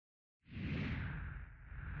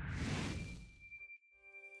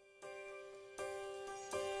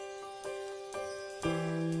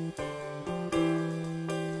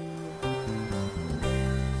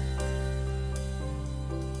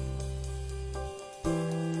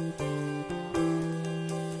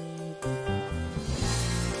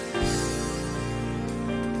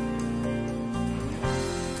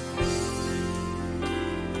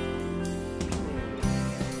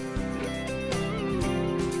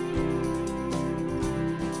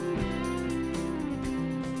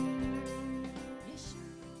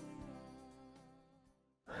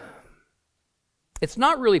It's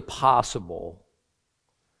not really possible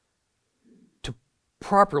to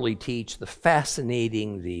properly teach the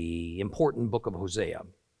fascinating, the important book of Hosea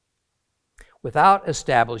without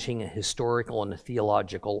establishing a historical and a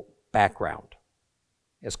theological background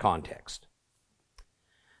as context.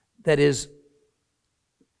 That is,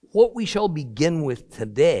 what we shall begin with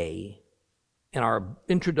today in our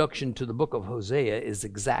introduction to the book of Hosea is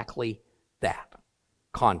exactly that,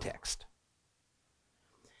 context.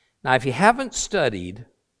 Now, if you haven't studied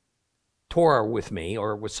Torah with me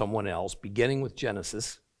or with someone else, beginning with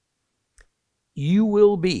Genesis, you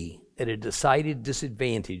will be at a decided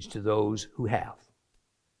disadvantage to those who have.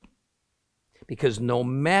 Because no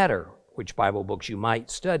matter which Bible books you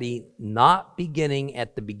might study, not beginning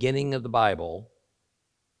at the beginning of the Bible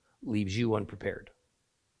leaves you unprepared.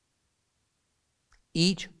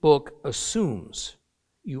 Each book assumes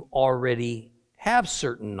you already have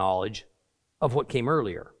certain knowledge of what came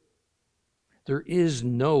earlier. There is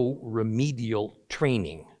no remedial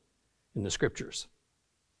training in the Scriptures.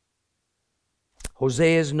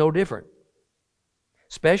 Hosea is no different,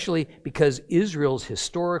 especially because Israel's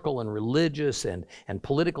historical and religious and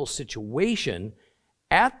political situation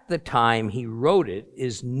at the time he wrote it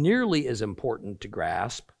is nearly as important to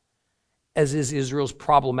grasp as is Israel's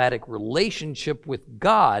problematic relationship with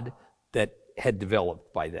God that had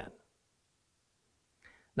developed by then.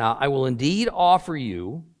 Now, I will indeed offer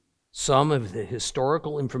you some of the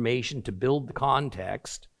historical information to build the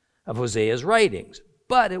context of Hosea's writings,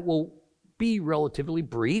 but it will be relatively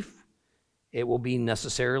brief. It will be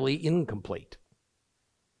necessarily incomplete.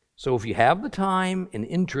 So if you have the time and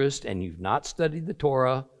interest and you've not studied the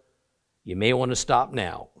Torah, you may want to stop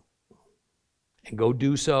now and go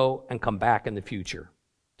do so and come back in the future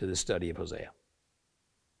to the study of Hosea.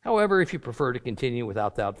 However, if you prefer to continue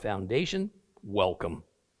without that foundation, welcome.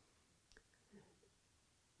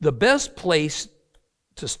 The best place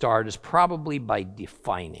to start is probably by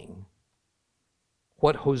defining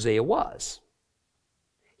what Hosea was.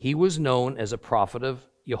 He was known as a prophet of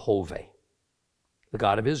Jehovah, the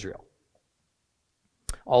God of Israel.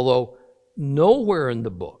 Although nowhere in the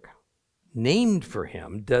book named for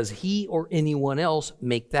him does he or anyone else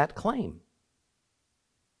make that claim.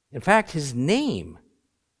 In fact, his name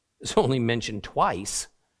is only mentioned twice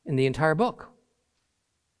in the entire book.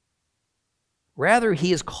 Rather,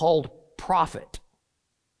 he is called prophet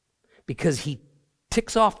because he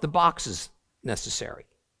ticks off the boxes necessary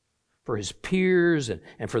for his peers and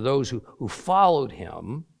for those who followed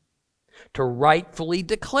him to rightfully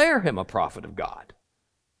declare him a prophet of God.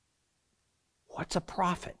 What's a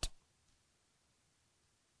prophet?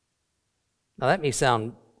 Now, that may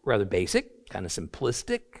sound rather basic, kind of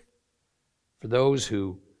simplistic for those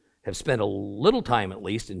who have spent a little time, at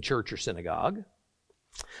least, in church or synagogue.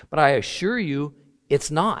 But I assure you,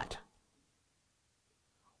 it's not.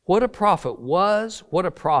 What a prophet was, what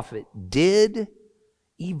a prophet did,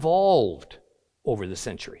 evolved over the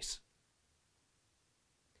centuries.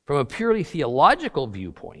 From a purely theological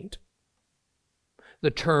viewpoint,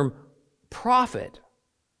 the term prophet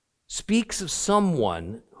speaks of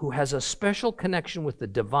someone who has a special connection with the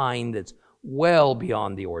divine that's well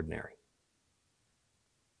beyond the ordinary.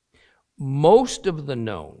 Most of the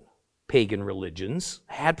known pagan religions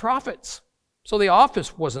had prophets, so the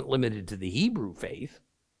office wasn't limited to the Hebrew faith.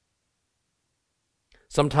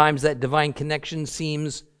 Sometimes that divine connection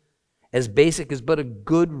seems as basic as but a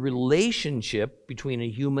good relationship between a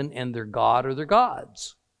human and their god or their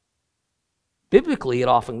gods. Biblically, it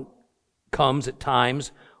often comes at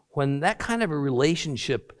times when that kind of a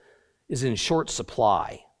relationship is in short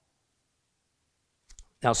supply.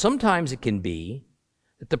 Now, sometimes it can be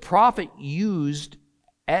that the prophet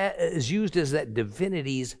is used as that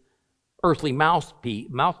divinity's earthly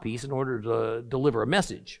mouthpiece in order to deliver a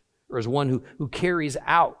message, or as one who carries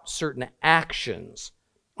out certain actions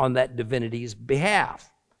on that divinity's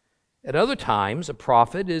behalf. At other times, a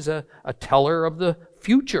prophet is a teller of the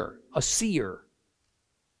future, a seer.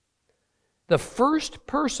 The first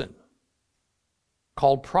person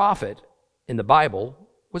called prophet in the Bible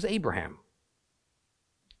was Abraham.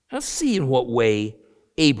 Let's see in what way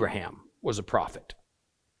Abraham was a prophet.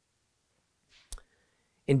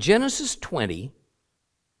 In Genesis 20,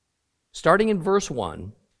 starting in verse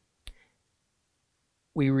 1,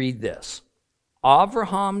 we read this.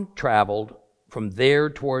 Avraham traveled from there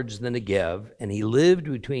towards the Negev, and he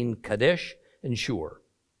lived between Kadesh and Shur.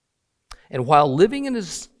 And while living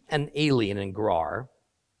as an alien in Gerar,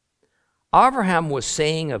 Avraham was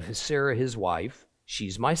saying of Sarah, his wife,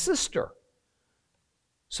 "She's my sister."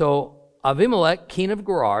 So Avimelech, king of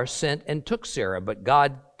Gerar, sent and took Sarah, but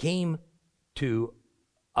God came to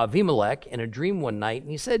Abimelech in a dream one night,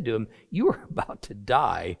 and he said to him, "You are about to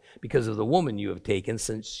die because of the woman you have taken,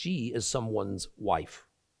 since she is someone's wife."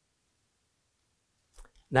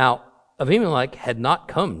 Now, Abimelech had not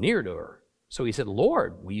come near to her, so he said,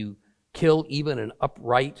 "Lord, will you kill even an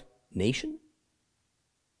upright nation?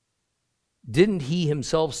 Didn't he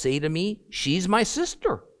himself say to me, 'She's my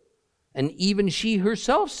sister'? And even she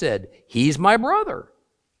herself said, 'He's my brother.'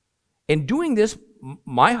 In doing this,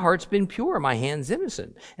 my heart's been pure, my hand's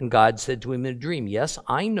innocent." And God said to him in a dream, "Yes,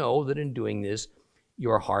 I know that in doing this,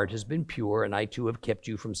 your heart has been pure, and I too have kept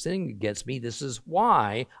you from sinning against me. This is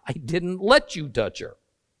why I didn't let you touch her.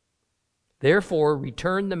 Therefore,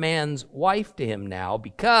 return the man's wife to him now,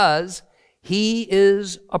 because he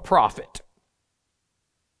is a prophet.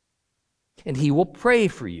 And he will pray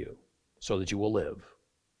for you so that you will live.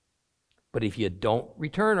 But if you don't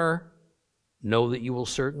return her, know that you will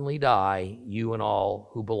certainly die, you and all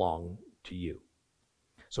who belong to you."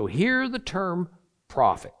 So here the term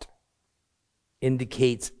prophet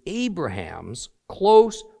indicates Abraham's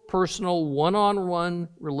close, personal, one-on-one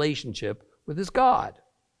relationship with his God.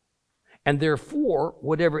 And therefore,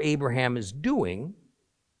 whatever Abraham is doing,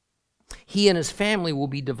 he and his family will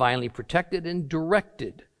be divinely protected and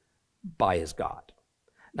directed by his God.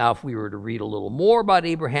 Now, if we were to read a little more about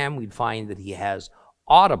Abraham, we'd find that he has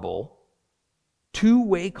audible,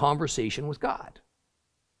 two-way conversation with God.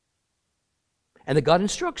 And that God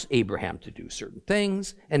instructs Abraham to do certain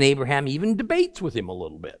things, and Abraham even debates with him a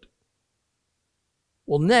little bit.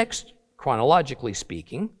 Well, next, chronologically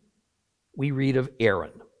speaking, we read of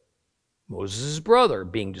Aaron, Moses' brother,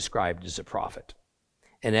 being described as a prophet.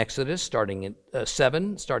 In Exodus, starting at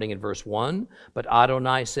 7, starting at verse 1, "But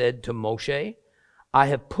Adonai said to Moshe, I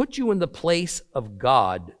have put you in the place of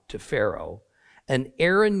God to Pharaoh, and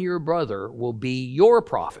Aaron your brother will be your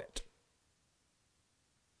prophet.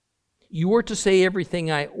 You are to say everything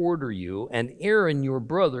I order you, and Aaron your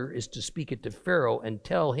brother is to speak it to Pharaoh and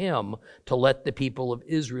tell him to let the people of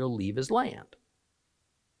Israel leave his land."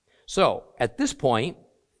 So, at this point,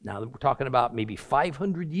 now that we're talking about maybe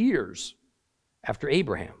 500 years after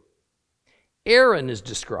Abraham, Aaron is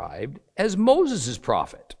described as Moses'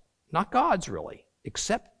 prophet, not God's really,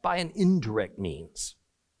 except by an indirect means.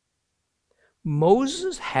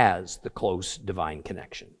 Moses has the close divine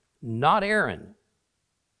connection, not Aaron.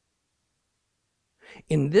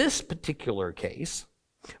 In this particular case,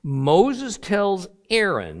 Moses tells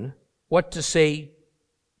Aaron what to say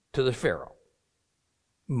to the Pharaoh.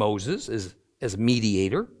 Moses, as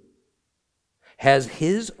mediator, has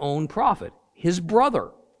his own prophet, his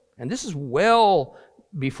brother. And this is well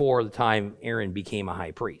before the time Aaron became a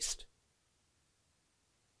high priest.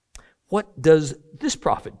 What does this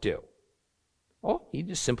prophet do? Well, he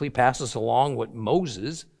just simply passes along what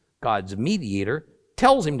Moses, God's mediator,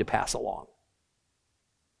 tells him to pass along.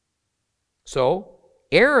 So,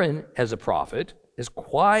 Aaron as a prophet is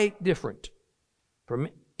quite different from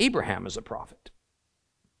Abraham as a prophet.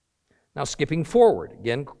 Now, skipping forward,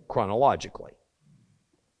 again chronologically,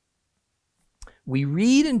 we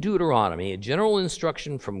read in Deuteronomy a general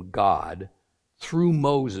instruction from God through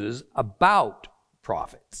Moses about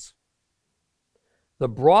prophets. The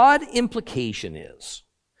broad implication is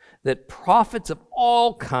that prophets of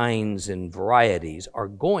all kinds and varieties are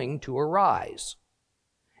going to arise,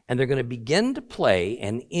 and they're going to begin to play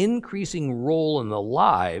an increasing role in the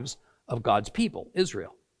lives of God's people,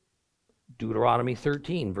 Israel. Deuteronomy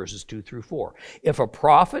 13, verses 2 through 4. "If a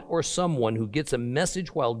prophet or someone who gets a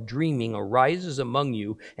message while dreaming arises among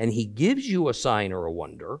you, and he gives you a sign or a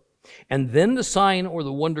wonder, and then the sign or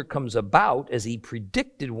the wonder comes about as he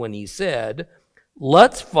predicted when he said,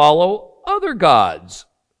 'Let's follow other gods,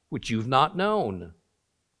 which you've not known.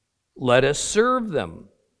 Let us serve them,'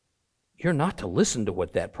 you're not to listen to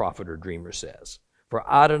what that prophet or dreamer says, for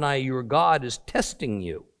Adonai your God is testing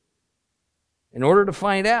you in order to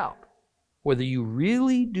find out whether you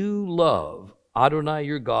really do love Adonai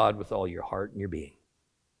your God with all your heart and your being."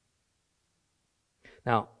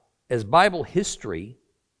 Now, as Bible history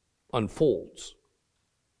unfolds,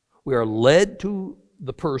 we are led to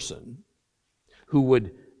the person who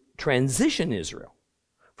would transition Israel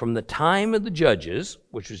from the time of the judges,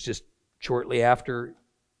 which was just shortly after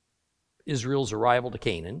Israel's arrival to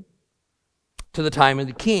Canaan, to the time of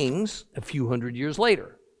the kings a few hundred years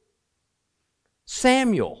later.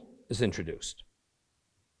 Samuel is introduced.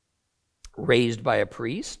 Raised by a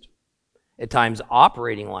priest, at times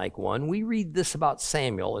operating like one, we read this about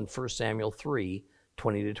Samuel in 1 Samuel 3,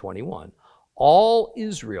 20 to 21. "All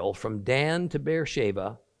Israel from Dan to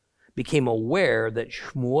Beersheba became aware that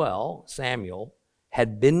Shmuel, Samuel,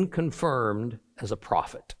 had been confirmed as a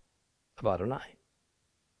prophet of Adonai.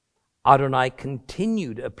 Adonai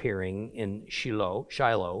continued appearing in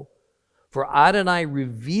Shiloh, for Adonai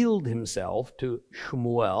revealed himself to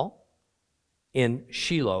Shmuel in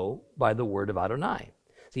Shiloh by the word of Adonai.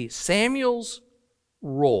 See, Samuel's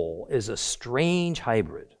role is a strange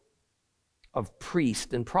hybrid of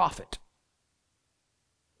priest and prophet.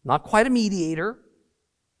 Not quite a mediator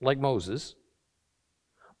like Moses,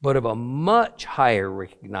 but of a much higher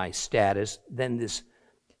recognized status than this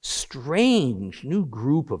strange new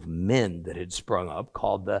group of men that had sprung up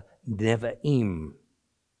called the Nevi'im.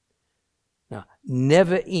 Now,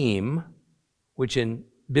 Nevi'im, which in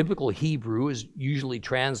biblical Hebrew is usually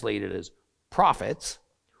translated as prophets,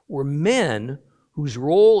 were men whose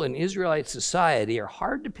role in Israelite society are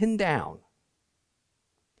hard to pin down.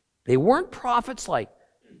 They weren't prophets like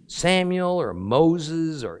Samuel or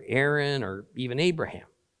Moses or Aaron or even Abraham.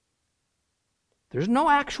 There's no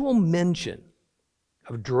actual mention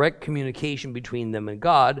of direct communication between them and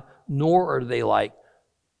God, nor are they like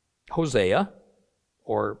Hosea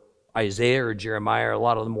or Isaiah or Jeremiah or a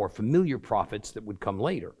lot of the more familiar prophets that would come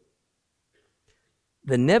later.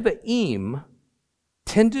 The Nevi'im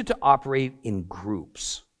tended to operate in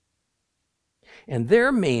groups, and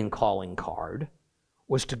their main calling card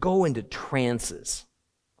was to go into trances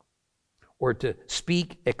or to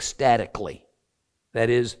speak ecstatically, that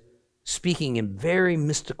is, speaking in very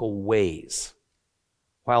mystical ways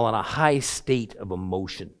while in a high state of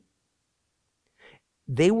emotion.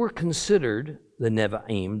 They were considered, the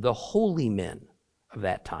Nevi'im, the holy men of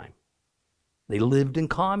that time. They lived in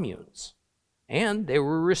communes, and they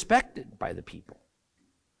were respected by the people.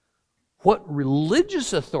 What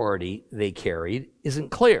religious authority they carried isn't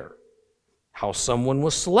clear. How someone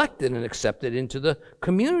was selected and accepted into the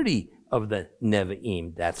community of the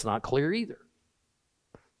Nevi'im, that's not clear either.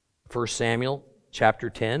 1 Samuel chapter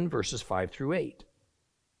 10, verses 5 through 8.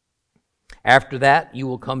 After that, you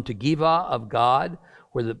will come to Giv'ah of God,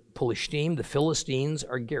 where the Pelishtim, the Philistines,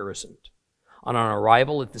 are garrisoned. On our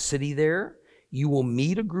arrival at the city there, you will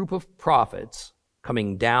meet a group of prophets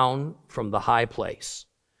coming down from the high place,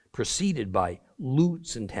 preceded by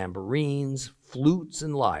lutes and tambourines, flutes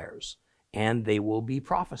and lyres, and they will be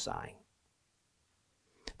prophesying.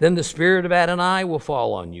 Then the Spirit of Adonai will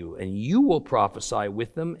fall on you, and you will prophesy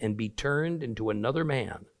with them and be turned into another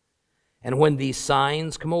man. And when these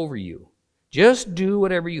signs come over you, just do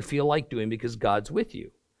whatever you feel like doing because God's with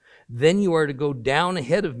you. Then you are to go down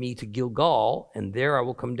ahead of me to Gilgal, and there I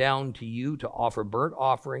will come down to you to offer burnt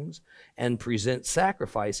offerings and present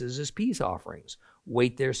sacrifices as peace offerings.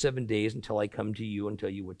 Wait there 7 days until I come to you and tell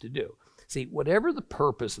you what to do. See, whatever the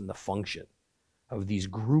purpose and the function of these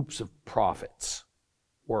groups of prophets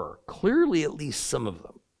were, clearly at least some of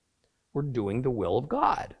them were doing the will of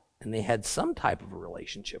God, and they had some type of a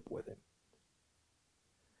relationship with him.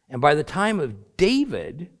 And by the time of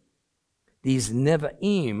David, these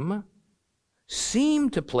Nevi'im seem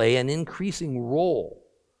to play an increasing role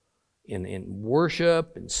in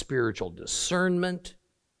worship and spiritual discernment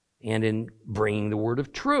and in bringing the word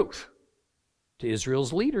of truth to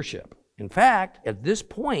Israel's leadership. In fact, at this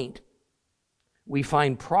point, we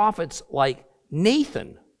find prophets like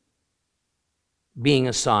Nathan being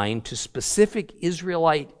assigned to specific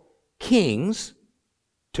Israelite kings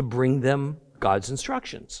to bring them God's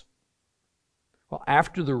instructions. Well,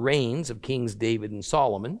 after the reigns of Kings David and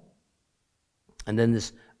Solomon, and then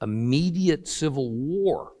this immediate civil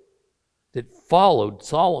war that followed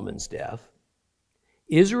Solomon's death,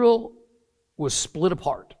 Israel was split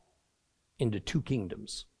apart into two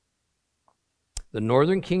kingdoms. The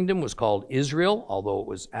northern kingdom was called Israel, although it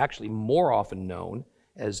was actually more often known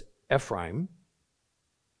as Ephraim,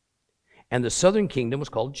 and the southern kingdom was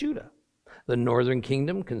called Judah. The northern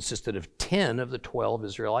kingdom consisted of 10 of the 12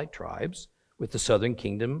 Israelite tribes, with the southern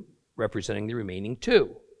kingdom representing the remaining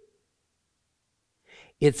 2.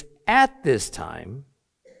 It's at this time,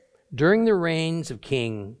 during the reigns of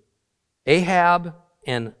King Ahab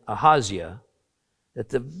and Ahaziah, that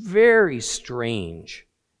the very strange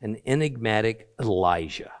and enigmatic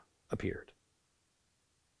Elijah appeared.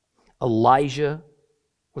 Elijah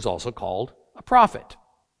was also called a prophet.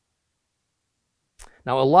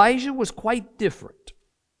 Now, Elijah was quite different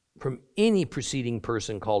from any preceding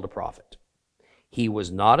person called a prophet. He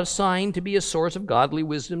was not assigned to be a source of godly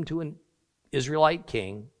wisdom to an Israelite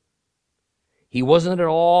king. He wasn't at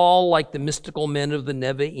all like the mystical men of the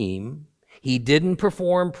Nevi'im. He didn't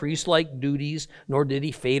perform priest-like duties, nor did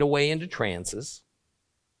he fade away into trances.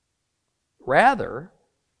 Rather,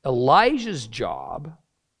 Elijah's job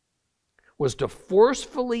was to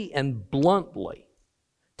forcefully and bluntly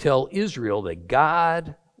tell Israel that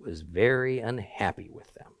God was very unhappy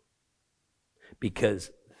with them because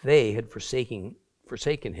they had forsaken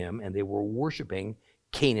forsaken him, and they were worshiping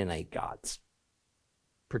Canaanite gods,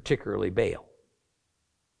 particularly Baal.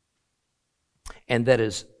 And that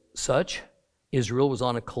as such, Israel was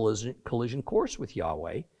on a collision course with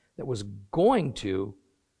Yahweh that was going to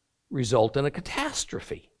result in a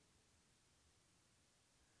catastrophe.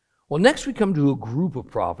 Well, next we come to a group of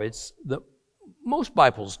prophets that most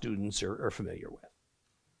Bible students are familiar with.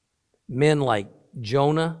 Men like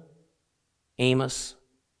Jonah, Amos,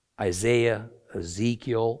 Isaiah,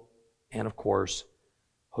 Ezekiel, and of course,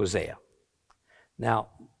 Hosea. Now,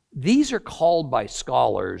 these are called by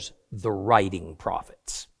scholars the writing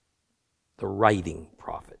prophets. The writing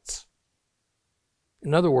prophets.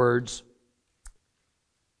 In other words,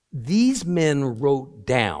 these men wrote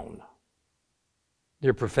down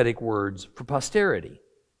their prophetic words for posterity.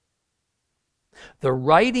 The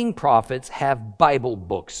writing prophets have Bible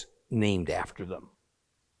books named after them.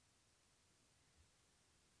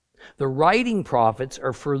 The writing prophets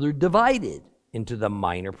are further divided into the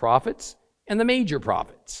minor prophets and the major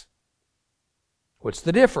prophets. What's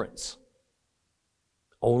the difference?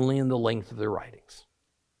 Only in the length of their writings.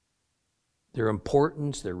 Their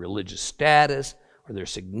importance, their religious status, or their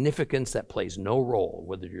significance, that plays no role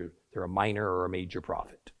whether they're a minor or a major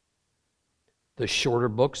prophet. The shorter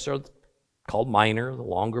books are called minor, the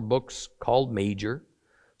longer books called major.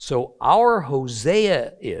 So our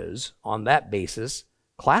Hosea is, on that basis,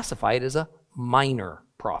 classified as a minor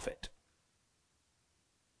prophet.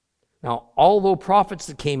 Now, although prophets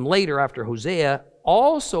that came later after Hosea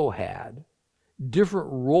also had different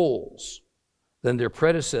roles than their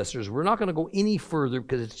predecessors, we're not going to go any further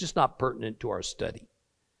because it's just not pertinent to our study.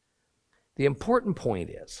 The important point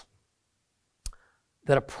is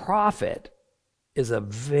that a prophet is a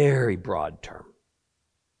very broad term.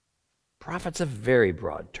 Prophet's a very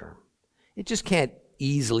broad term. It just can't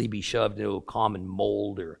easily be shoved into a common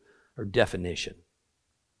mold or definition.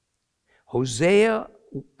 Hosea,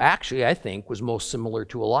 actually, I think, was most similar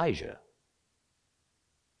to Elijah,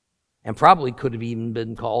 and probably could have even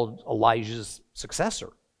been called Elijah's successor,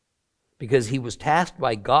 because he was tasked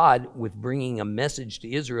by God with bringing a message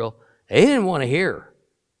to Israel they didn't want to hear.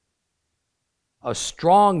 A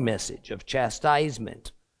strong message of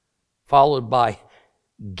chastisement, followed by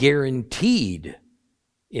guaranteed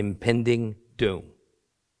impending doom.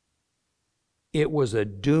 It was a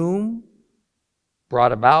doom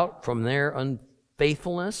brought about from their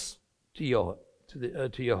unfaithfulness to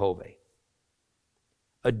Jehovah.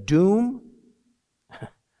 A doom, it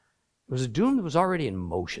was a doom that was already in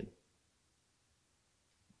motion,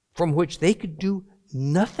 from which they could do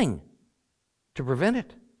nothing to prevent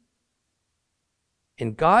it.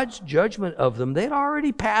 In God's judgment of them, they'd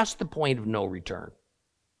already passed the point of no return.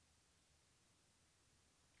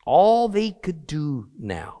 All they could do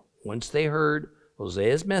now, once they heard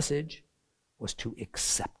Hosea's message, was to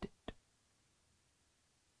accept it.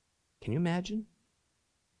 Can you imagine?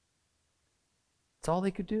 That's all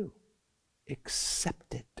they could do.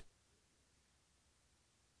 Accept it.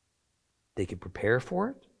 They could prepare for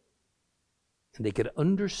it, and they could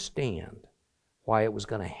understand why it was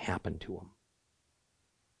going to happen to them.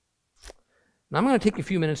 Now, I'm going to take a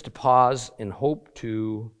few minutes to pause and hope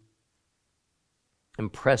to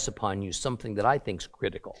impress upon you something that I think is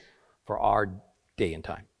critical for our day and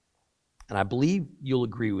time. And I believe you'll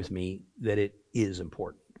agree with me that it is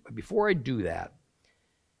important. But before I do that,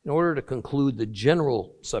 in order to conclude the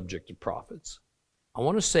general subject of prophets, I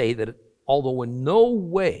want to say that although in no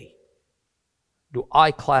way do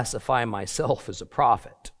I classify myself as a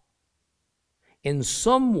prophet, in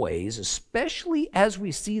some ways, especially as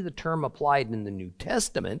we see the term applied in the New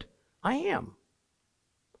Testament, I am.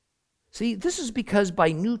 See, this is because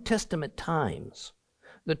by New Testament times,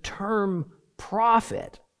 the term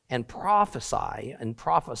prophet and prophesy and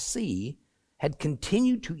prophecy had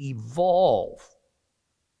continued to evolve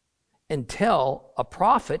until a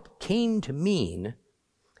prophet came to mean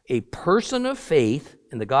a person of faith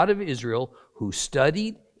in the God of Israel who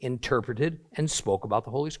studied, interpreted, and spoke about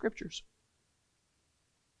the Holy Scriptures.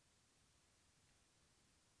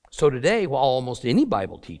 So today, while almost any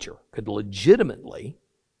Bible teacher could legitimately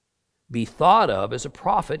be thought of as a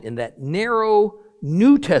prophet in that narrow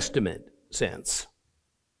New Testament sense,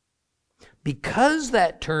 because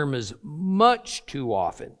that term is much too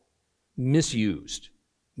often misused,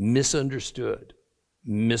 misunderstood,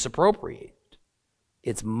 misappropriated,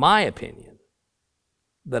 it's my opinion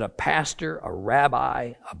that a pastor, a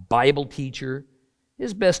rabbi, a Bible teacher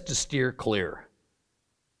is best to steer clear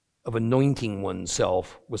of anointing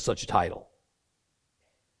oneself with such a title.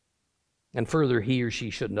 And further, he or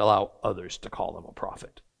she shouldn't allow others to call them a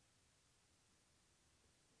prophet.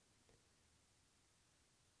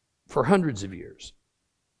 For hundreds of years,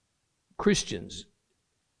 Christians,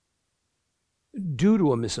 due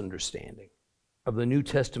to a misunderstanding of the New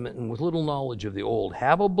Testament and with little knowledge of the Old,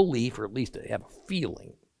 have a belief, or at least have a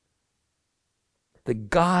feeling,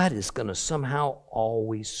 that God is going to somehow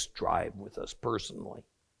always strive with us personally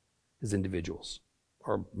as individuals,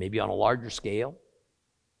 or maybe on a larger scale,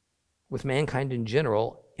 with mankind in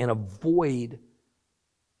general, and avoid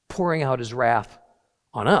pouring out his wrath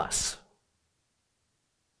on us.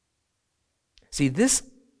 See, this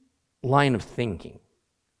line of thinking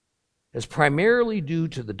is primarily due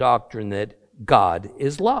to the doctrine that God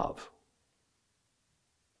is love.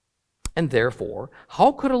 And therefore,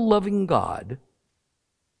 how could a loving God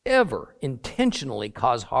ever intentionally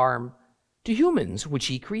cause harm to humans which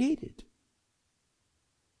he created?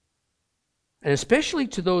 And especially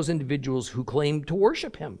to those individuals who claim to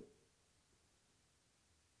worship him.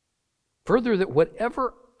 Further, that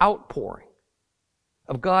whatever outpouring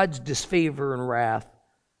of God's disfavor and wrath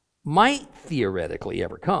might theoretically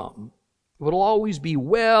ever come, it will always be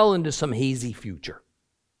well into some hazy future.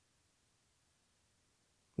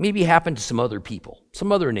 Maybe happen to some other people,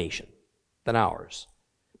 some other nation than ours,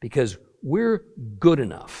 because we're good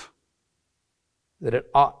enough that it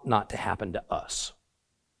ought not to happen to us.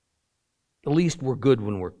 At least we're good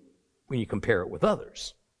when you compare it with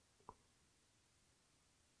others.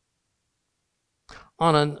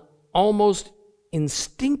 On an almost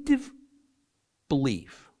instinctive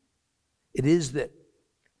belief, it is that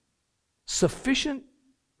sufficient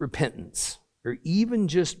repentance, or even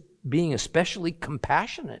just being especially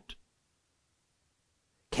compassionate,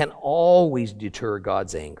 can always deter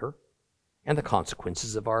God's anger and the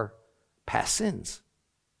consequences of our past sins.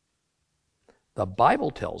 The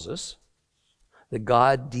Bible tells us that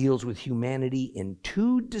God deals with humanity in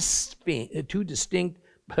two distinct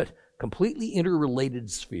but completely interrelated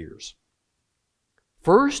spheres.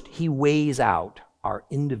 First, he weighs out our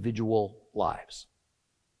individual lives.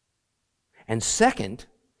 And second,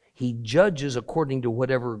 he judges according to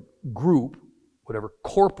whatever group, whatever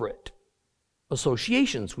corporate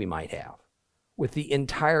associations we might have, with the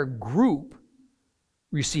entire group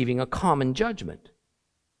receiving a common judgment.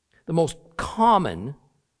 The most common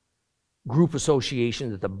group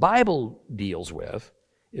association that the Bible deals with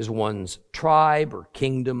is one's tribe or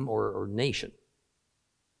kingdom or nation.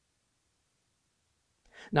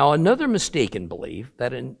 Now, another mistaken belief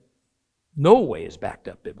that in no way is backed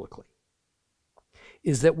up biblically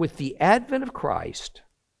is that with the advent of Christ,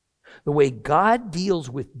 the way God deals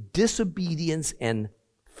with disobedience and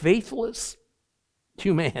faithless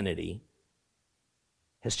humanity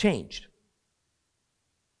has changed.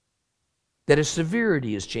 That his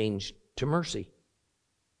severity has changed to mercy.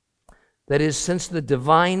 That is, since the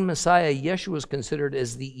divine Messiah, Yeshua, is considered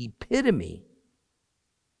as the epitome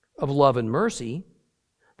of love and mercy,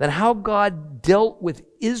 then how God dealt with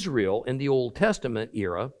Israel in the Old Testament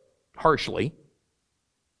era, harshly,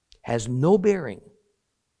 has no bearing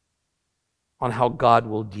on how God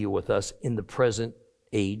will deal with us in the present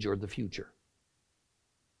age or the future.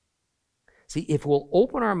 See, if we'll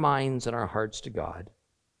open our minds and our hearts to God,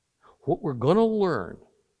 what we're going to learn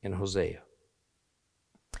in Hosea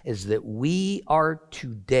is that we are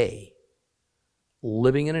today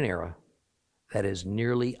living in an era that is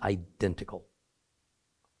nearly identical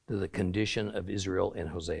to the condition of Israel in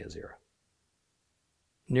Hosea's era.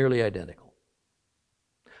 Nearly identical.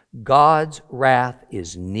 God's wrath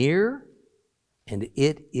is near and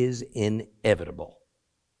it is inevitable.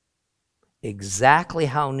 Exactly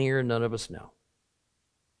how near, none of us know.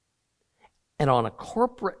 And on a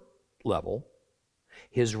corporate level,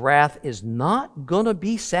 his wrath is not going to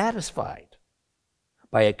be satisfied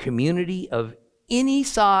by a community of any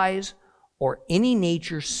size or any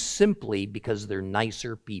nature simply because they're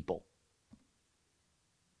nicer people.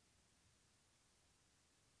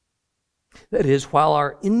 That is, while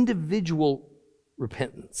our individual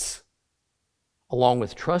repentance, along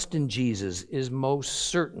with trust in Jesus, is most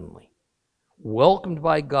certainly welcomed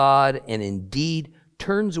by God and indeed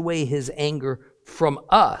turns away his anger from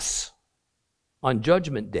us on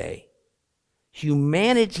Judgment Day,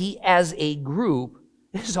 humanity as a group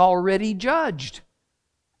is already judged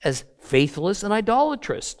as faithless and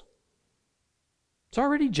idolatrous. It's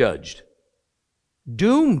already judged.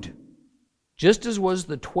 Doomed. Just as was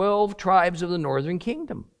the 12 tribes of the northern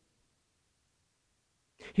kingdom.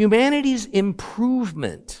 Humanity's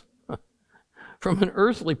improvement from an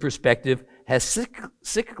earthly perspective has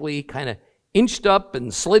cyclically kind of inched up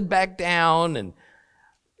and slid back down and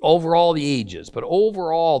over all the ages. But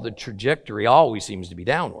overall, the trajectory always seems to be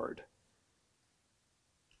downward.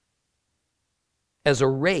 As a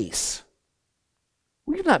race,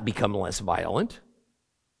 we've not become less violent,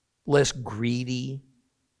 less greedy,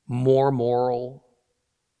 more moral.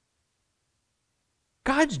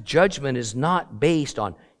 God's judgment is not based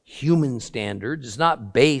on human standards. It's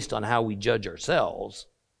not based on how we judge ourselves.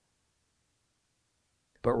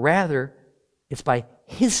 But rather, it's by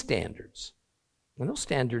His standards. And those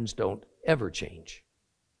standards don't ever change.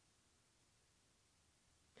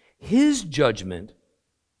 His judgment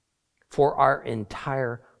for our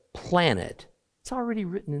entire planet, it's already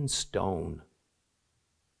written in stone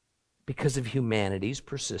because of humanity's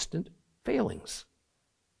persistent failings.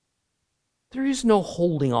 There is no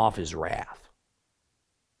holding off His wrath.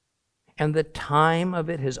 And the time of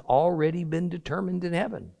it has already been determined in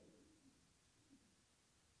heaven.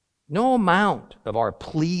 No amount of our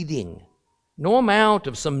pleading, no amount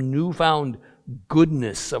of some newfound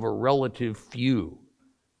goodness of a relative few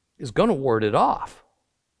is going to ward it off,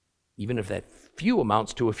 even if that few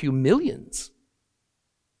amounts to a few millions.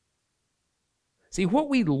 See, what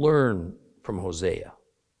we learn from Hosea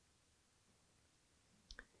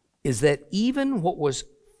is that even what was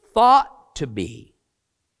thought to be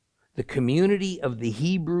the community of the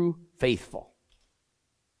Hebrew faithful,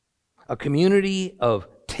 a community of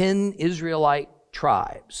 10 Israelite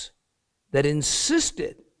tribes that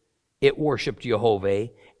insisted it worshiped Jehovah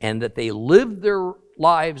and that they lived their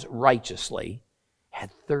lives righteously, had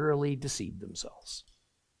thoroughly deceived themselves.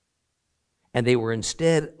 And they were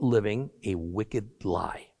instead living a wicked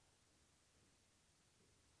lie.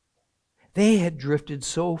 They had drifted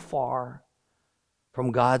so far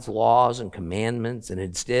from God's laws and commandments and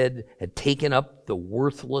instead had taken up the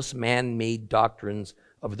worthless man-made doctrines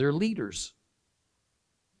of their leaders,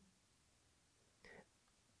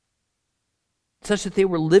 such that they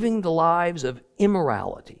were living the lives of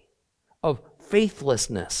immorality, of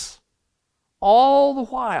faithlessness, all the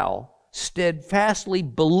while steadfastly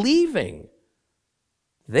believing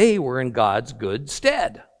they were in God's good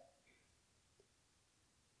stead.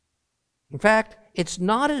 In fact, it's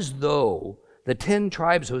not as though the 10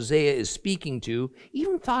 tribes Hosea is speaking to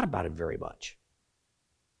even thought about it very much.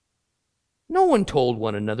 No one told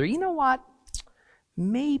one another, you know what?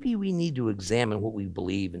 Maybe we need to examine what we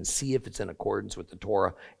believe and see if it's in accordance with the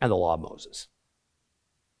Torah and the law of Moses.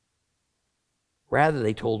 Rather,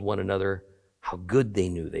 they told one another how good they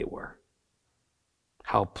knew they were,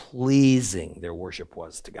 how pleasing their worship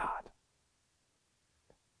was to God.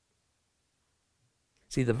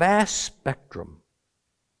 See, the vast spectrum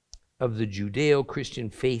of the Judeo-Christian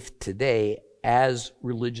faith today as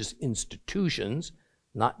religious institutions,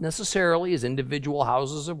 not necessarily as individual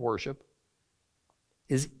houses of worship,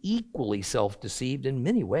 is equally self-deceived in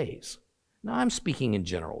many ways. Now, I'm speaking in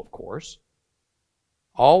general, of course,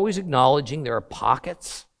 always acknowledging there are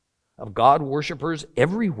pockets of God worshipers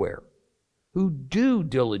everywhere who do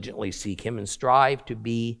diligently seek Him and strive to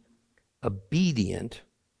be obedient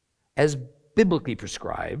as biblically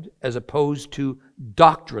prescribed as opposed to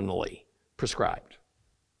doctrinally prescribed.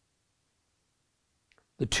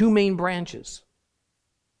 The two main branches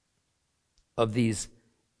of these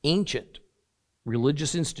ancient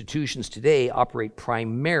religious institutions today operate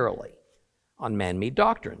primarily on man-made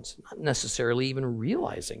doctrines, not necessarily even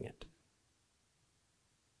realizing it.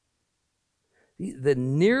 The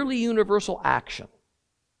nearly universal action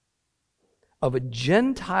of a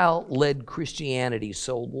Gentile-led Christianity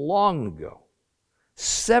so long ago,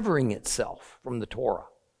 severing itself from the Torah,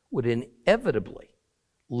 would inevitably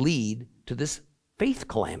lead to this faith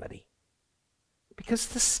calamity, because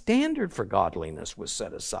the standard for godliness was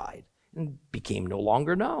set aside and became no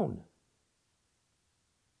longer known.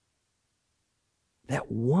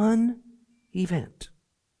 That one event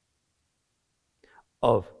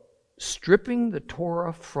of stripping the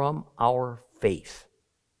Torah from our faith,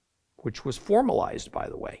 which was formalized, by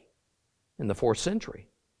the way, in the 4th century,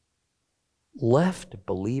 left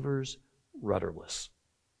believers rudderless,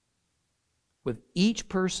 with each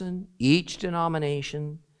person, each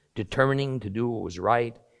denomination determining to do what was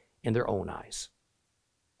right in their own eyes,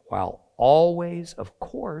 while always, of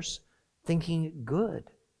course, thinking it good.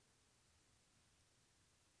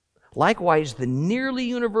 Likewise, the nearly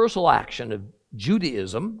universal action of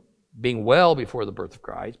Judaism, being well before the birth of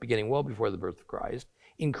Christ, beginning well before the birth of Christ,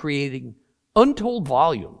 in creating untold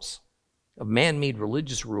volumes of man-made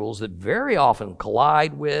religious rules that very often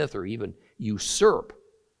collide with or even usurp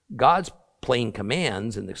God's plain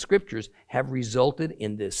commands in the Scriptures, have resulted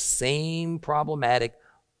in this same problematic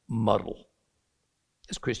muddle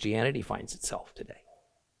as Christianity finds itself today.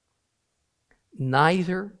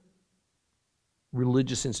 Neither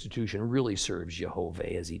religious institution really serves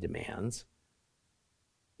Jehovah as He demands,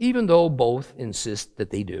 even though both insist that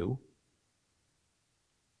they do.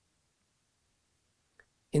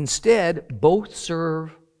 Instead, both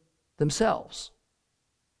serve themselves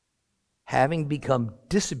having become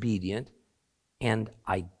disobedient and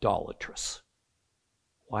idolatrous.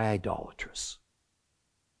 Why idolatrous?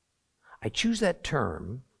 I choose that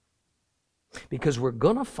term because we're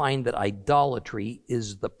going to find that idolatry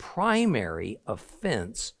is the primary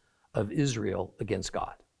offense of Israel against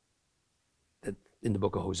God in the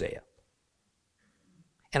book of Hosea.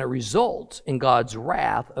 And it results in God's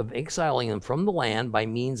wrath of exiling them from the land by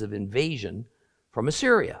means of invasion from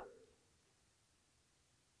Assyria.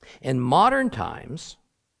 In modern times,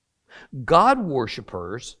 God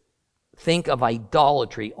worshipers think of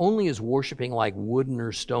idolatry only as worshiping like wooden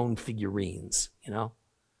or stone figurines,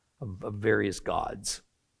 of various gods.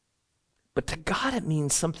 But to God it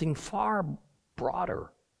means something far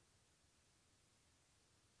broader.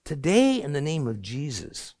 Today, in the name of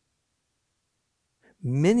Jesus,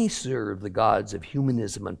 many serve the gods of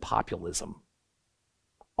humanism and populism,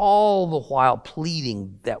 all the while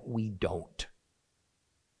pleading that we don't.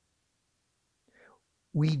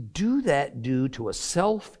 We do that due to a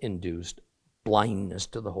self-induced blindness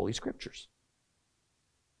to the Holy Scriptures.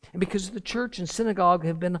 And because the church and synagogue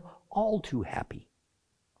have been all too happy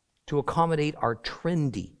to accommodate our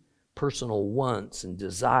trendy personal wants and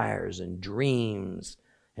desires and dreams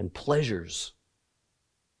and pleasures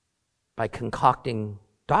by concocting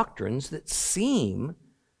doctrines that seem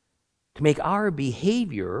to make our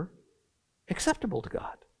behavior acceptable to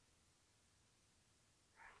God.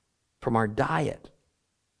 From our diet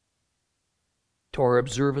to our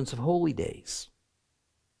observance of holy days,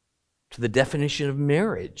 to the definition of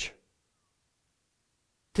marriage,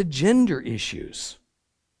 to gender issues.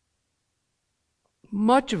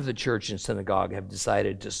 Much of the church and synagogue have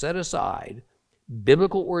decided to set aside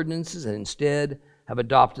biblical ordinances and instead have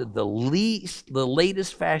adopted the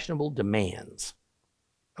latest fashionable demands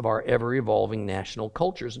of our ever-evolving national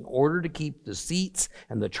cultures in order to keep the seats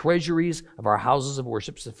and the treasuries of our houses of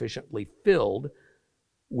worship sufficiently filled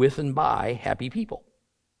with and by happy people.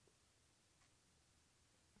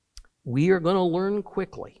 We are going to learn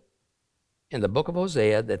quickly in the book of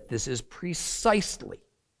Hosea that this is precisely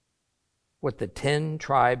what the 10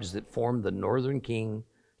 tribes that formed the northern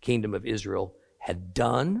kingdom of Israel had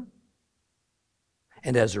done,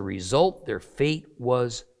 and as a result, their fate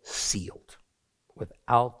was sealed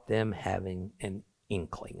without them having an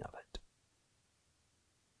inkling of it.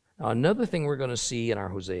 Now, another thing we're going to see in our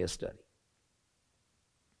Hosea study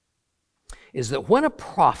is that when a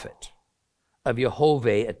prophet of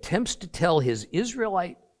Jehovah attempts to tell his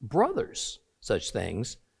Israelite brothers such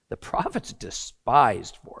things, the prophet's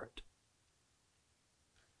despised for it.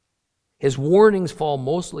 His warnings fall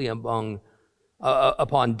mostly upon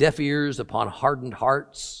deaf ears, upon hardened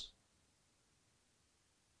hearts.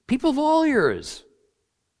 People of all ears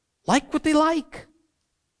like what they like.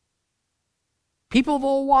 People of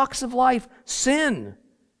all walks of life sin.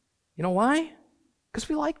 You know why? Because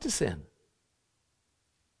we like to sin.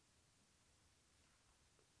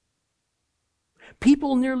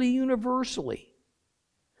 People nearly universally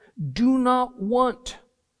do not want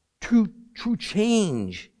true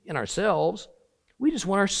change in ourselves. We just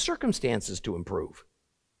want our circumstances to improve.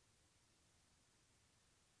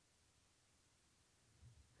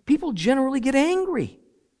 People generally get angry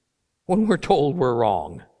when we're told we're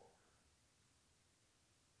wrong.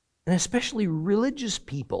 And especially religious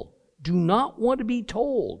people do not want to be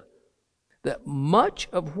told that much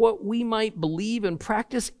of what we might believe and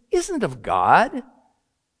practice isn't of God,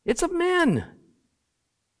 it's of men.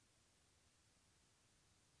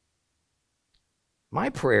 My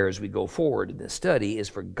prayer as we go forward in this study is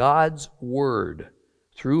for God's word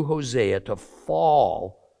through Hosea to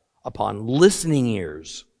fall upon listening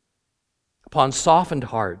ears, upon softened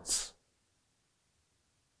hearts,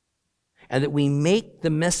 and that we make the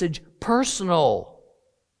message personal.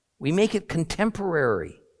 We make it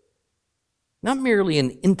contemporary. Not merely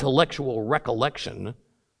an intellectual recollection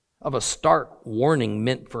of a stark warning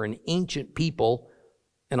meant for an ancient people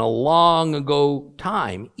in a long ago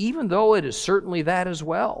time, even though it is certainly that as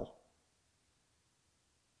well.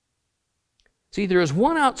 See, there is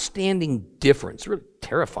one outstanding difference, really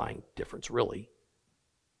terrifying difference, really,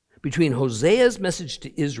 between Hosea's message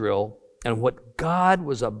to Israel and what God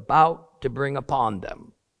was about to bring upon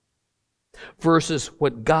them versus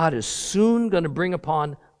what God is soon going to bring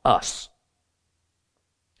upon us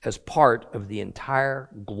as part of the entire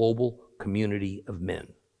global community of men.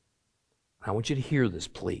 I want you to hear this,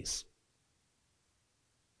 please.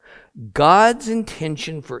 God's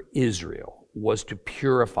intention for Israel was to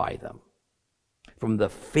purify them from the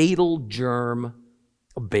fatal germ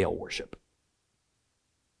of Baal worship,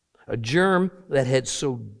 a germ that had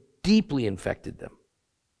so deeply infected them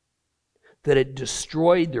that it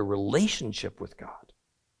destroyed their relationship with God.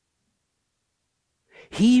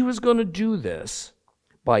 He was going to do this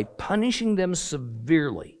by punishing them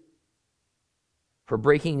severely for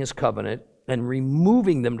breaking his covenant and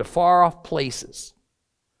removing them to far-off places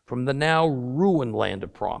from the now ruined land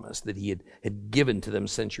of promise that he had given to them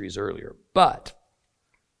centuries earlier. But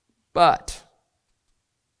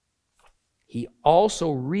he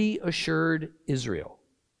also reassured Israel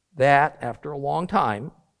that after a long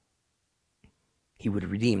time, he would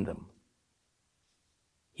redeem them.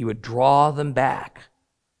 He would draw them back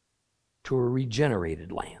to a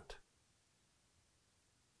regenerated land.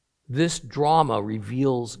 This drama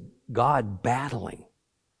reveals God battling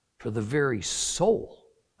for the very soul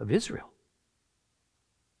of Israel.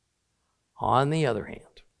 On the other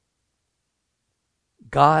hand,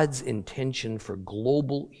 God's intention for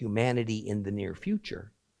global humanity in the near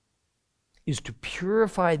future is to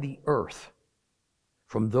purify the earth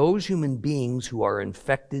from those human beings who are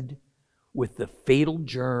infected with the fatal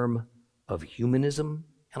germ of humanism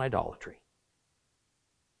and idolatry.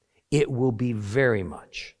 It will be very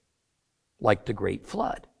much like the Great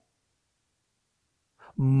Flood.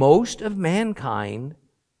 Most of mankind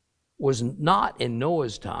was not in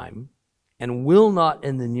Noah's time and will not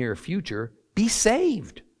in the near future be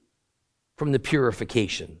saved from the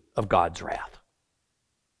purification of God's wrath.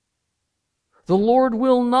 The Lord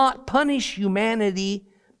will not punish humanity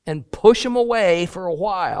and push them away for a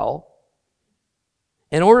while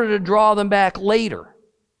in order to draw them back later,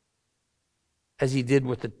 as he did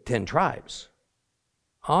with the 10 tribes.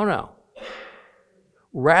 Oh no.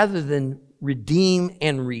 Rather than redeem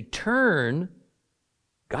and return,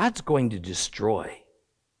 God's going to destroy.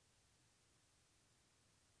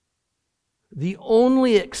 The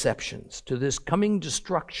only exceptions to this coming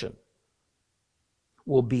destruction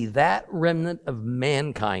will be that remnant of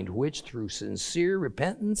mankind which, through sincere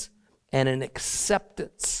repentance and an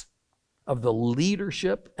acceptance of the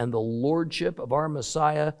leadership and the lordship of our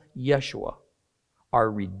Messiah, Yeshua,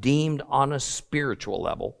 are redeemed on a spiritual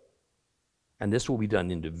level. And this will be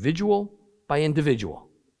done individual by individual.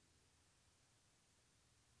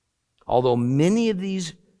 Although many of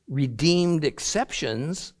these redeemed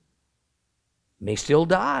exceptions may still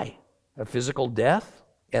die of physical death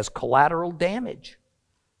as collateral damage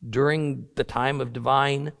during the time of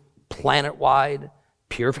divine, planet-wide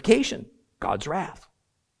purification, God's wrath.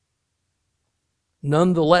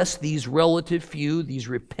 Nonetheless, these relative few, these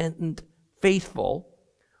repentant faithful,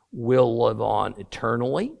 will live on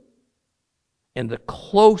eternally in the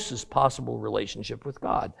closest possible relationship with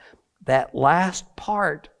God. That last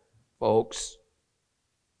part, folks,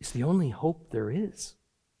 is the only hope there is.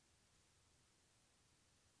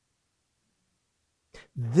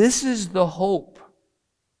 This is the hope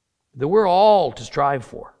that we're all to strive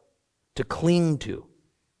for, to cling to,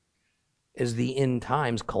 as the end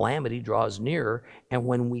times calamity draws nearer, and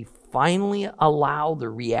when we finally allow the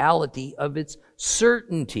reality of its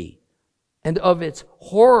certainty and of its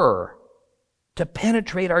horror to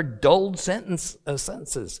penetrate our dulled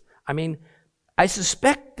senses. I mean, I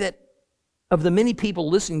suspect that of the many people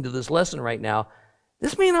listening to this lesson right now,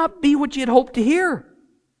 this may not be what you'd hoped to hear.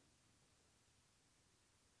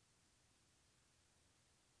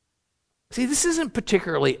 See, this isn't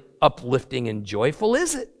particularly uplifting and joyful,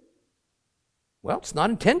 is it? Well, it's not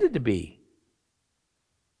intended to be.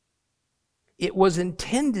 It was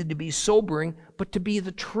intended to be sobering, but to be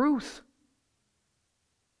the truth.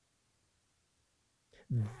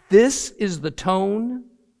 This is the tone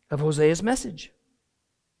of Hosea's message.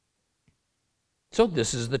 So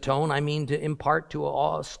this is the tone I mean to impart to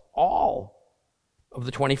us all of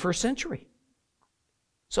the 21st century.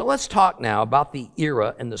 So let's talk now about the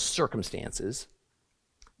era and the circumstances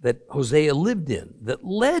that Hosea lived in that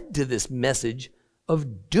led to this message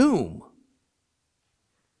of doom.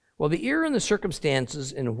 Well, the era and the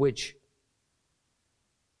circumstances in which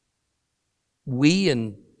we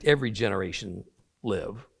and every generation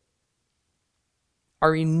live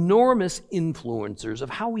are enormous influencers of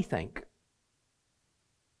how we think,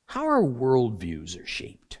 how our worldviews are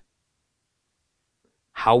shaped,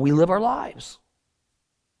 how we live our lives.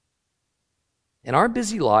 In our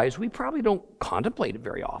busy lives, we probably don't contemplate it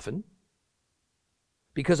very often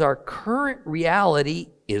because our current reality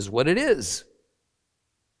is what it is.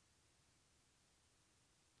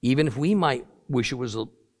 Even if we might wish it was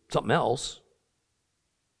something else,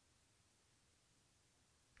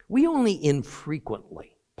 we only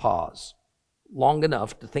infrequently pause long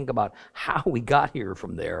enough to think about how we got here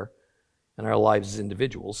from there in our lives as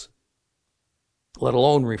individuals, let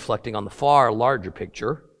alone reflecting on the far larger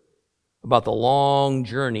picture about the long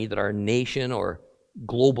journey that our nation or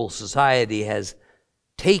global society has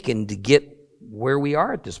taken to get where we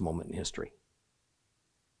are at this moment in history.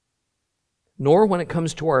 nor when it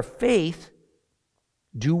comes to our faith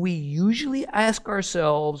do we usually ask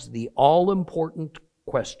ourselves the all-important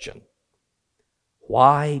question,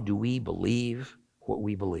 why do we believe what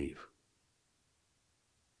we believe?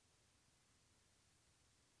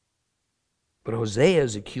 But Hosea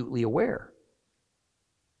is acutely aware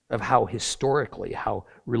of how historically, how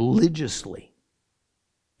religiously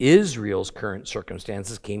Israel's current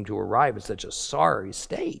circumstances came to arrive at such a sorry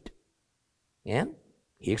state. And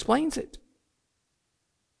he explains it.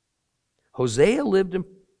 Hosea lived and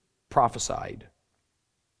prophesied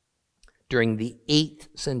during the 8th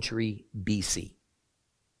century BC.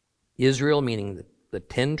 Israel, meaning the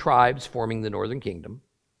 10 tribes forming the northern kingdom,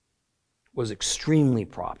 was extremely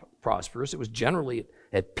prosperous. It was generally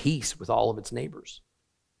at peace with all of its neighbors.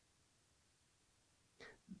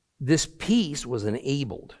 This peace was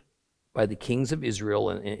enabled by the kings of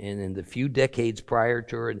Israel and in the few decades prior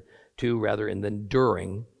and then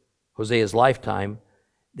during Hosea's lifetime.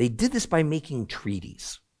 They did this by making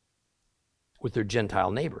treaties with their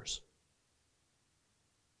Gentile neighbors.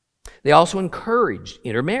 They also encouraged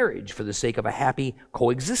intermarriage for the sake of a happy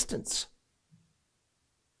coexistence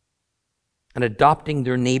and adopting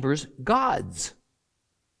their neighbors' gods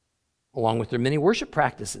along with their many worship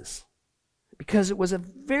practices, because it was a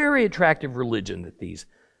very attractive religion that these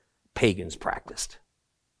pagans practiced.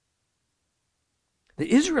 The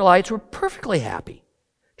Israelites were perfectly happy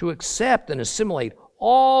to accept and assimilate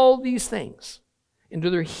all these things into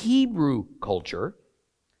their Hebrew culture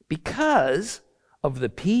because of the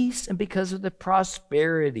peace and because of the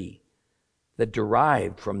prosperity that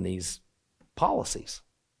derived from these policies.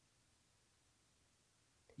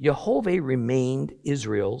 Jehovah remained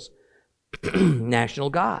Israel's national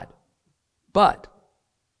God, but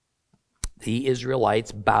the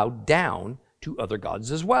Israelites bowed down to other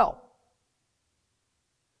gods as well.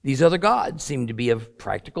 These other gods seemed to be of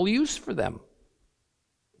practical use for them.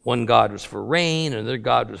 One god was for rain, another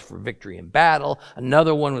god was for victory in battle,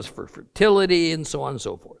 another one was for fertility, and so on and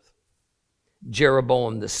so forth.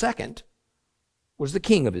 Jeroboam II was the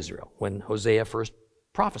king of Israel when Hosea first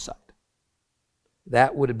prophesied.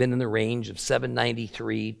 That would have been in the range of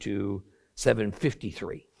 793 to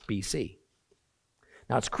 753 BC.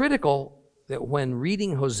 Now, it's critical that when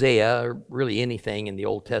reading Hosea, or really anything in the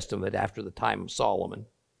Old Testament after the time of Solomon,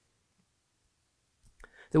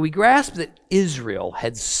 that we grasp that Israel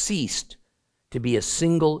had ceased to be a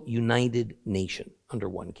single united nation under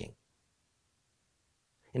one king.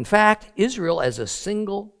 In fact, Israel as a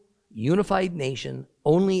single unified nation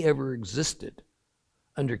only ever existed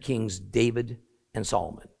under kings David and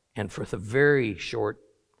Solomon, and for the very short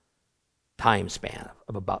time span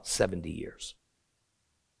of about 70 years.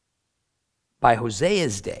 By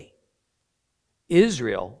Hosea's day,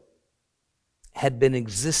 Israel had been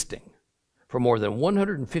existing for more than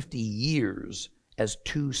 150 years as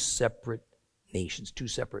two separate nations, two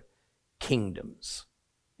separate kingdoms,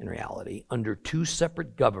 in reality, under two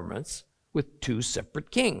separate governments with two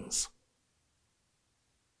separate kings.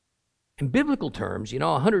 In biblical terms,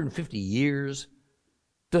 150 years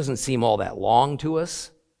doesn't seem all that long to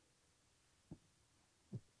us.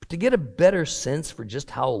 But to get a better sense for just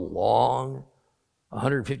how long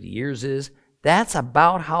 150 years is, that's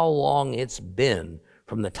about how long it's been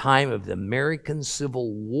from the time of the American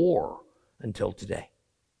Civil War until today.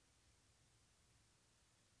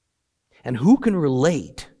 And who can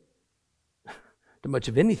relate to much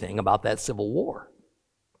of anything about that Civil War?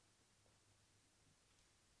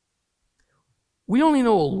 We only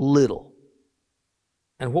know a little.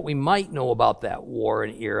 And what we might know about that war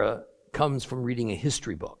and era comes from reading a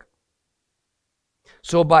history book.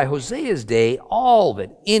 So by Hosea's day, all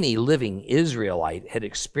that any living Israelite had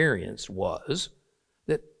experienced was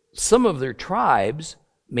that some of their tribes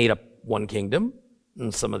made up one kingdom,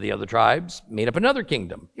 and some of the other tribes made up another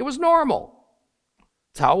kingdom. It was normal.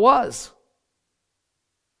 That's how it was.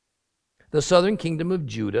 The southern kingdom of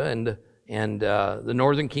Judah and the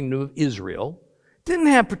northern kingdom of Israel didn't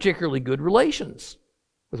have particularly good relations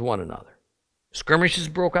with one another. Skirmishes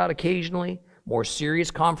broke out occasionally, more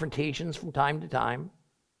serious confrontations from time to time.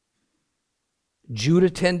 Judah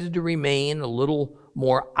tended to remain a little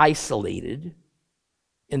more isolated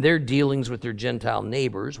in their dealings with their Gentile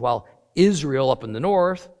neighbors, while Israel up in the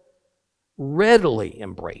north readily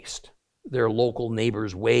embraced their local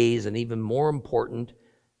neighbors' ways, and even more important,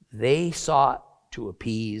 they sought to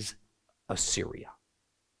appease Assyria.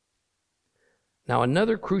 Now,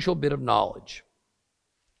 another crucial bit of knowledge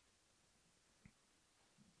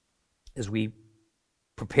as we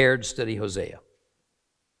prepared to study Hosea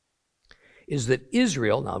is that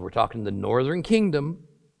Israel, now we're talking the northern kingdom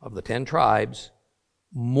of the 10 tribes,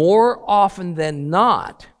 more often than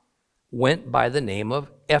not went by the name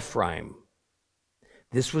of Ephraim.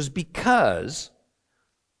 This was because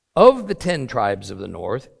of the 10 tribes of the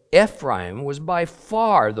north, Ephraim was by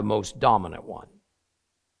far the most dominant one.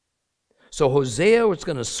 So Hosea was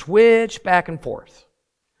going to switch back and forth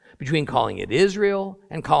between calling it Israel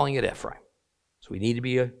and calling it Ephraim. So we need to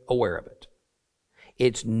be aware of it.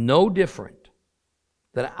 It's no different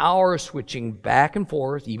than our switching back and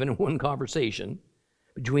forth, even in one conversation,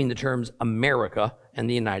 between the terms America and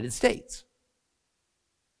the United States.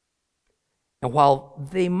 And while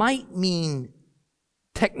they might mean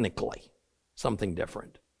technically something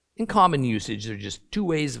different, in common usage, they're just two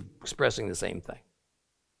ways of expressing the same thing.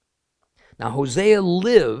 Now, Hosea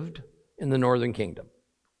lived in the northern kingdom.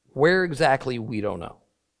 Where exactly, we don't know.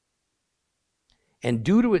 And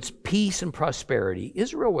due to its peace and prosperity,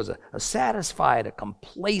 Israel was a satisfied, a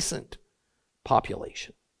complacent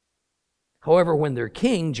population. However, when their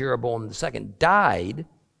king, Jeroboam II, died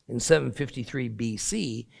in 753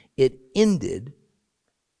 BC, it ended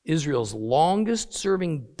Israel's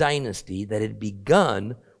longest-serving dynasty that had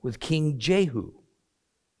begun with King Jehu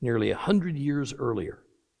nearly 100 years earlier.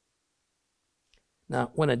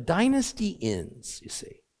 Now, when a dynasty ends, you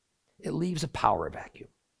see, it leaves a power vacuum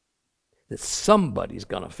that somebody's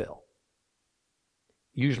going to fill,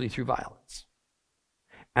 usually through violence.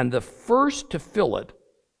 And the first to fill it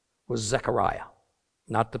was Zechariah,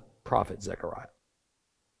 not the prophet Zechariah.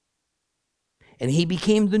 And he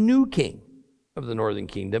became the new king of the northern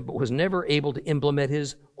kingdom, but was never able to implement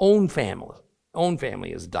his own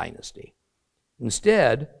family as a dynasty.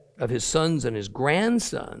 Instead of his sons and his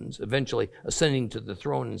grandsons eventually ascending to the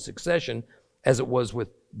throne in succession, as it was with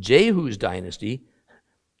Jehu's dynasty,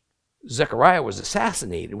 Zechariah was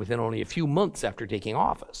assassinated within only a few months after taking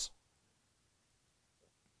office.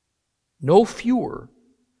 No fewer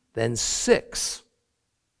than 6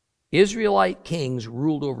 Israelite kings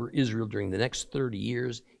ruled over Israel during the next 30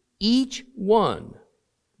 years, each one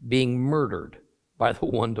being murdered by the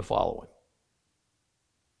one to follow him.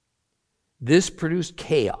 This produced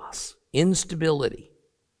chaos, instability,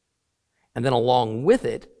 and then along with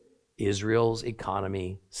it, Israel's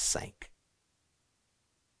economy sank.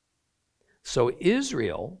 So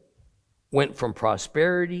Israel went from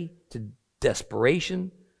prosperity to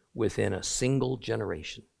desperation within a single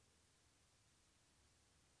generation.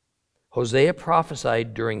 Hosea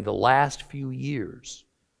prophesied during the last few years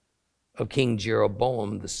of King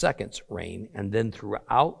Jeroboam II's reign, and then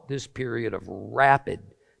throughout this period of rapid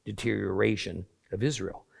deterioration of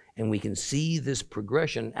Israel. And we can see this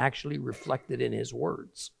progression actually reflected in his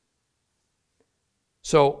words.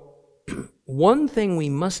 So, one thing we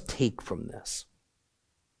must take from this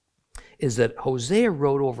is that Hosea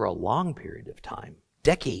wrote over a long period of time,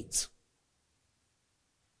 decades.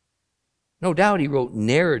 No doubt he wrote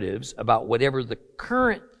narratives about whatever the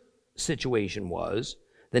current situation was.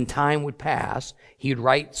 Then time would pass. He'd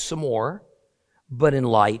write some more, but in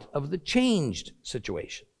light of the changed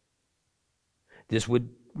situation. This would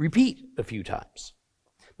repeat a few times.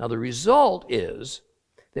 Now, the result is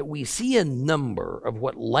that we see a number of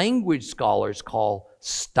what language scholars call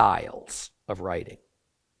styles of writing,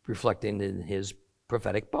 reflected in his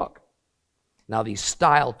prophetic book. Now, these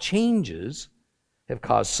style changes have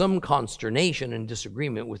caused some consternation and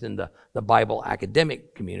disagreement within the Bible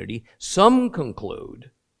academic community. Some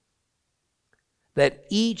conclude that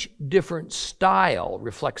each different style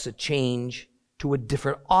reflects a change to a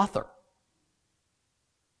different author.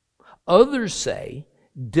 Others say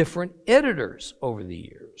different editors over the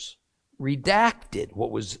years redacted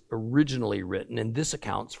what was originally written, and this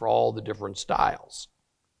accounts for all the different styles.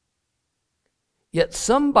 Yet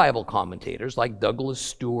some Bible commentators, like Douglas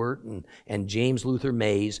Stewart and James Luther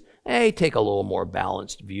Mays, take a little more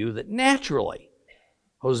balanced view that naturally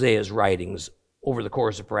Hosea's writings over the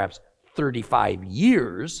course of perhaps 35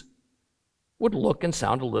 years would look and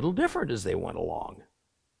sound a little different as they went along,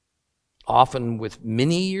 often with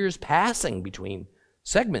many years passing between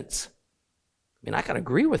segments. I mean, I can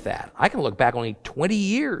agree with that. I can look back only 20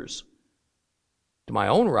 years to my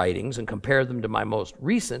own writings and compare them to my most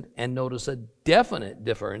recent and notice a definite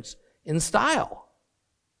difference in style.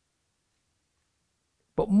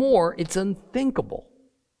 But more, it's unthinkable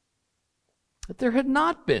that there had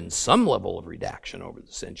not been some level of redaction over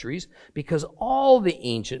the centuries, because all the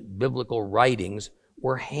ancient biblical writings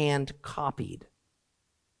were hand-copied.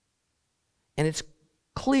 And it's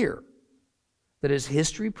clear that as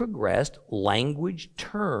history progressed, language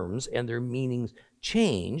terms and their meanings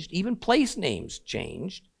changed, even place names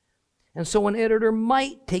changed, and so an editor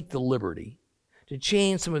might take the liberty to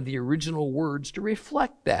change some of the original words to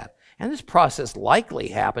reflect that. And this process likely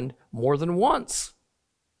happened more than once.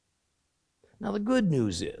 Now, the good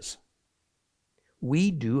news is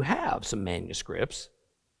we do have some manuscripts,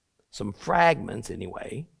 some fragments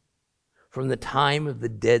anyway, from the time of the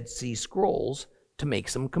Dead Sea Scrolls to make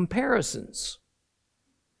some comparisons.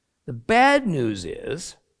 The bad news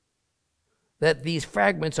is that these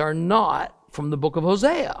fragments are not from the book of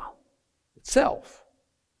Hosea itself,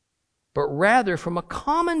 but rather from a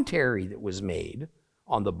commentary that was made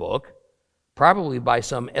on the book, probably by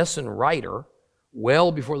some Essen writer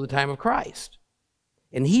well before the time of Christ.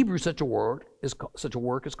 In Hebrew, such a work is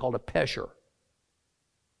called a pesher.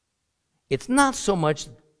 It's not so much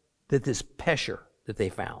that this pesher that they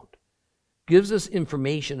found gives us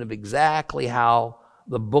information of exactly how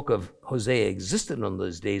the book of Hosea existed in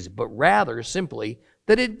those days, but rather simply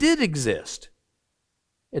that it did exist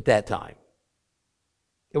at that time.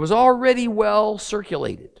 It was already well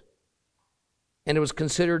circulated, and it was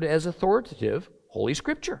considered as authoritative Holy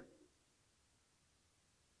Scripture.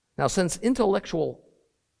 Now, since intellectual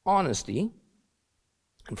honesty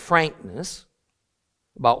and frankness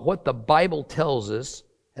about what the Bible tells us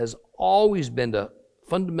has always been the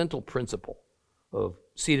fundamental principle of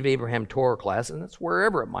Seed of Abraham Torah class, and that's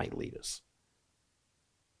wherever it might lead us,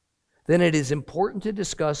 then it is important to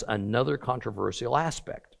discuss another controversial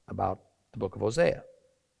aspect about the book of Hosea.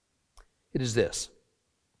 It is this.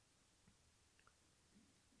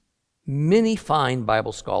 Many fine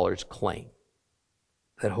Bible scholars claim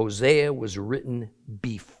that Hosea was written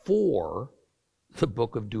before the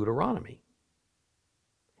book of Deuteronomy,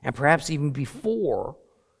 and perhaps even before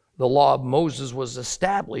the law of Moses was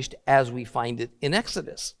established as we find it in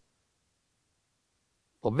Exodus,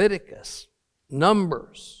 Leviticus,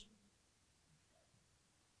 Numbers.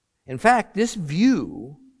 In fact, this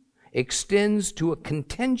view extends to a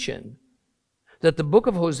contention that the book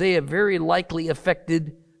of Hosea very likely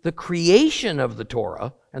affected the creation of the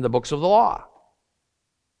Torah and the books of the law.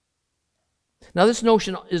 Now, this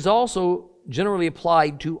notion is also generally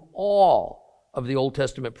applied to all of the Old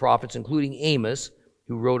Testament prophets, including Amos,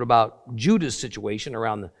 who wrote about Judah's situation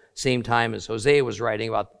around the same time as Hosea was writing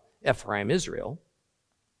about Ephraim, Israel.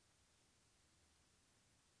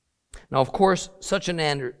 Now, of course, such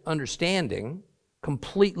an understanding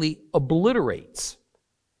completely obliterates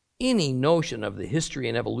any notion of the history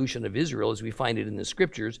and evolution of Israel as we find it in the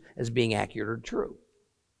Scriptures as being accurate or true.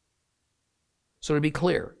 So to be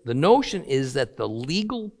clear, the notion is that the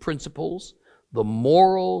legal principles, the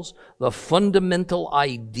morals, the fundamental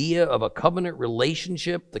idea of a covenant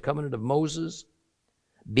relationship, the covenant of Moses,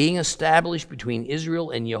 being established between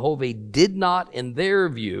Israel and Jehovah did not, in their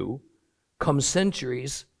view, come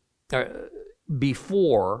centuries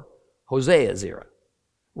before Hosea's era.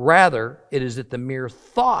 Rather, it is that the mere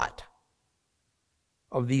thought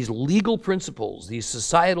of these legal principles, these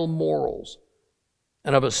societal morals,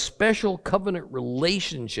 and of a special covenant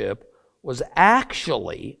relationship was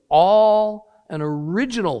actually all an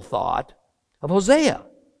original thought of Hosea.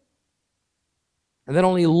 And then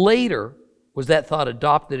only later was that thought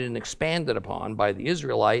adopted and expanded upon by the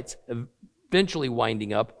Israelites, eventually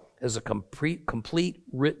winding up as a complete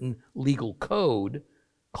written legal code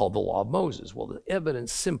called the Law of Moses. Well, the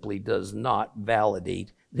evidence simply does not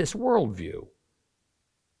validate this worldview.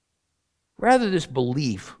 Rather, this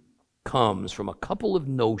belief comes from a couple of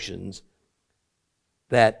notions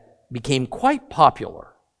that became quite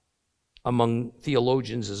popular among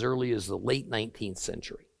theologians as early as the late 19th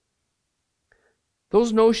century.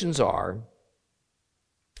 Those notions are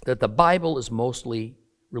that the Bible is mostly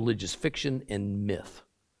religious fiction and myth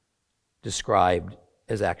described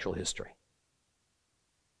as actual history.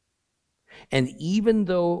 And even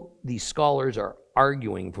though these scholars are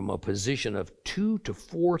arguing from a position of 2,000 to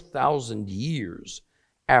 4,000 years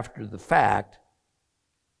after the fact,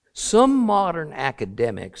 some modern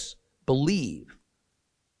academics believe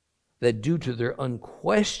that due to their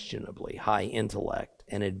unquestionably high intellect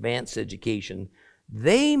and advanced education,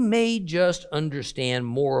 they may just understand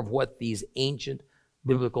more of what these ancient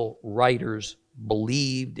biblical writers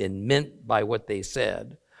believed and meant by what they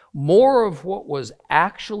said, more of what was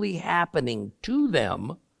actually happening to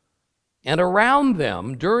them and around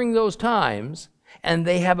them during those times, and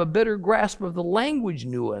they have a better grasp of the language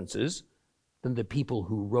nuances than the people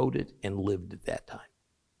who wrote it and lived at that time.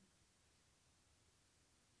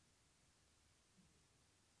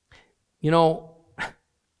 You know,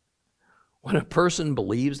 when a person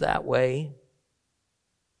believes that way,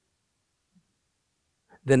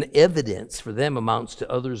 then evidence for them amounts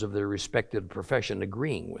to others of their respective profession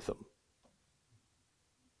agreeing with them.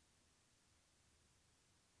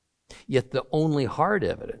 Yet the only hard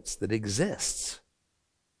evidence that exists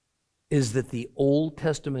is that the Old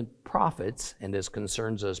Testament prophets, and as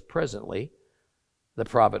concerns us presently, the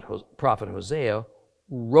prophet Hosea,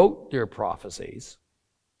 wrote their prophecies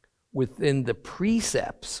within the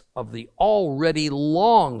precepts of the already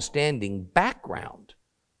long-standing background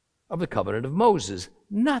of the covenant of Moses,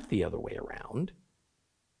 not the other way around.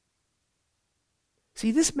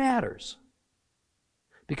 See, this matters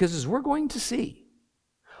because, as we're going to see,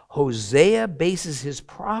 Hosea bases his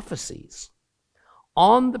prophecies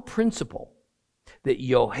on the principle that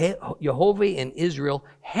Jehovah and Israel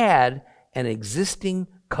had an existing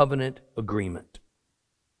covenant agreement,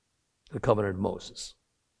 the covenant of Moses.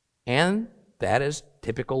 And that is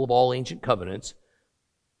typical of all ancient covenants.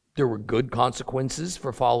 There were good consequences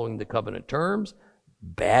for following the covenant terms,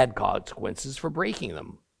 bad consequences for breaking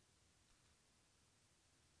them.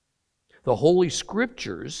 The Holy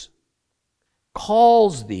Scriptures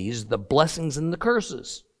calls these the blessings and the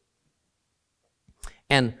curses.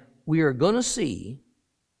 And we are going to see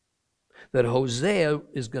that Hosea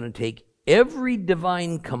is going to take every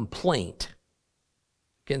divine complaint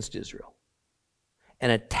against Israel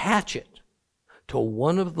and attach it to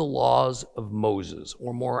one of the laws of Moses,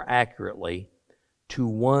 or more accurately, to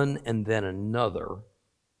one and then another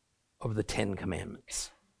of the 10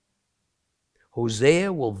 Commandments.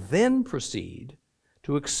 Hosea will then proceed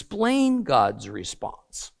to explain God's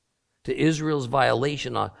response to Israel's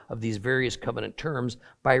violation of these various covenant terms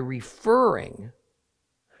by referring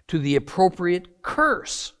to the appropriate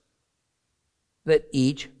curse that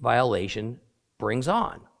each violation brings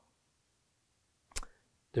on.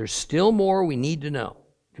 There's still more we need to know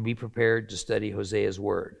to be prepared to study Hosea's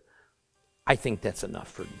word. I think that's enough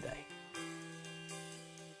for today.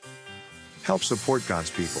 Help support God's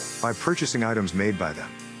people by purchasing items made by them,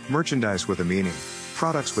 merchandise with a meaning,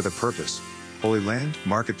 products with a purpose.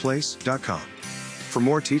 HolyLandMarketplace.com. For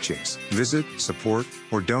more teachings, visit, support,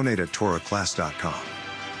 or donate at TorahClass.com.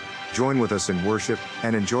 Join with us in worship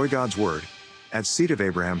and enjoy God's Word at Seed of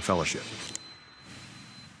Abraham Fellowship.